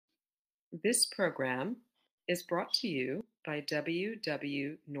This program is brought to you by W.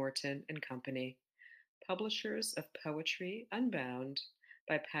 W. Norton and Company, publishers of Poetry Unbound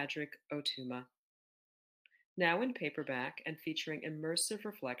by Padraig Ó Tuama. Now in paperback and featuring immersive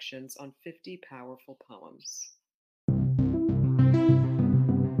reflections on 50 powerful poems.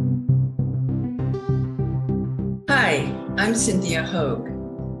 Hi, I'm Cynthia Hogue,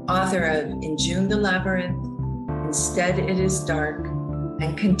 author of In June the Labyrinth, Instead It Is Dark,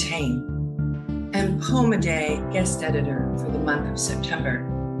 and Contain, and Poem a Day guest editor for the month of September.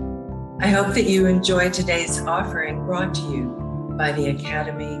 I hope that you enjoy today's offering brought to you by the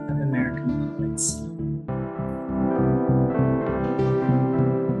Academy of American Poets.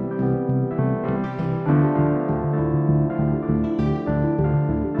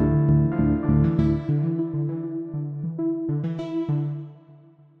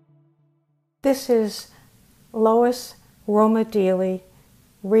 This is Lois Romadili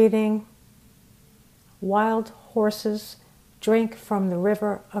reading Wild Horses Drink from the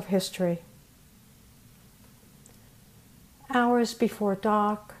River of History. Hours before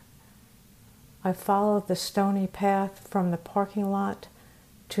dark, I followed the stony path from the parking lot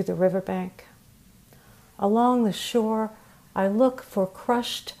to the riverbank. Along the shore, I look for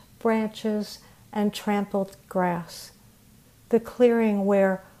crushed branches and trampled grass, the clearing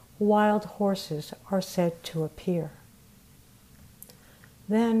where wild horses are said to appear.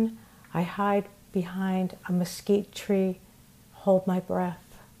 Then I hide behind a mesquite tree, hold my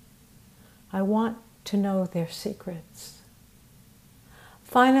breath. I want to know their secrets.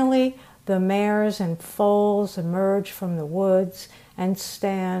 Finally, the mares and foals emerge from the woods and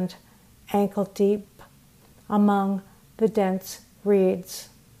stand ankle deep among the dense reeds.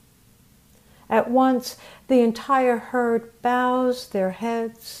 At once, the entire herd bows their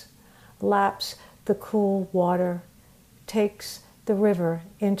heads, laps the cool water, takes the river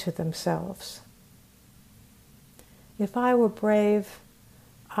into themselves. If I were brave,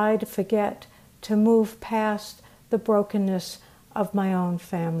 I'd forget to move past the brokenness of my own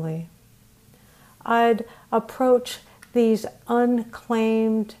family. I'd approach these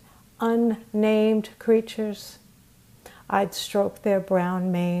unclaimed, unnamed creatures. I'd stroke their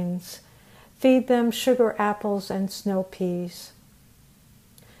brown manes, feed them sugar apples and snow peas.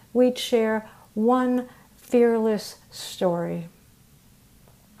 We'd share one fearless story.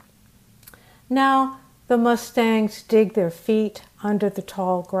 Now the mustangs dig their feet under the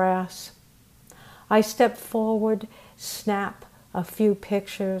tall grass. I step forward, snap a few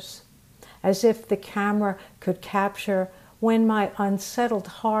pictures, as if the camera could capture when my unsettled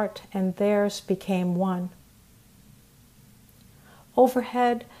heart and theirs became one.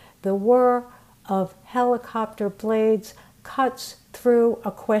 Overhead, the whir of helicopter blades cuts through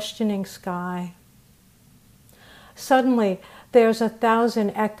a questioning sky. Suddenly, there's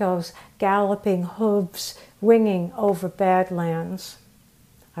 1,000 echoes, galloping hooves ringing over badlands.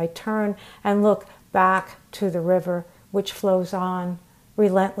 I turn and look back to the river, which flows on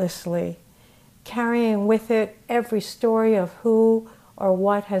relentlessly, carrying with it every story of who or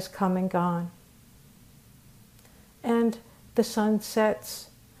what has come and gone. And the sun sets,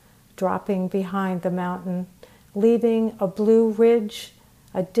 dropping behind the mountain, leaving a blue ridge,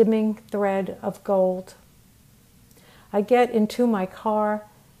 a dimming thread of gold. I get into my car,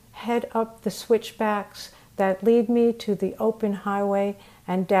 head up the switchbacks that lead me to the open highway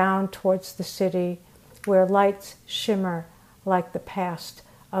and down towards the city, where lights shimmer like the past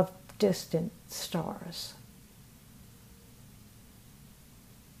of distant stars.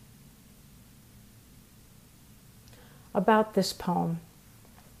 About this poem.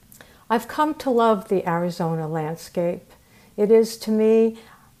 I've come to love the Arizona landscape. It is to me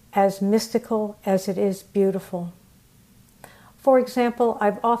as mystical as it is beautiful. For example,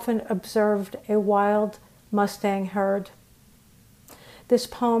 I've often observed a wild mustang herd. This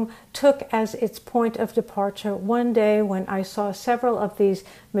poem took as its point of departure one day when I saw several of these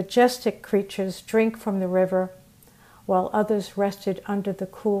majestic creatures drink from the river, while others rested under the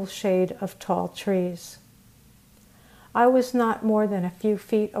cool shade of tall trees. I was not more than a few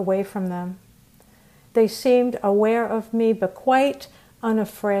feet away from them. They seemed aware of me, but quite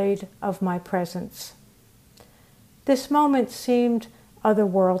unafraid of my presence. This moment seemed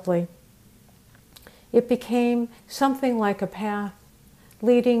otherworldly. It became something like a path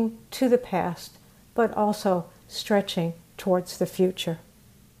leading to the past, but also stretching towards the future.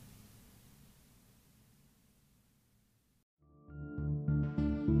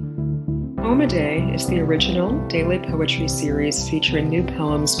 Poem a Day is the original daily poetry series featuring new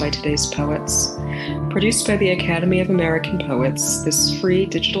poems by today's poets. Produced by the Academy of American Poets, this free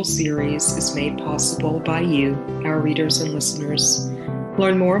digital series is made possible by you, our readers and listeners.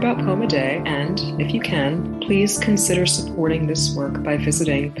 Learn more about Poem a Day, and, if you can, please consider supporting this work by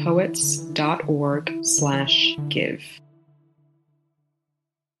visiting poets.org/give.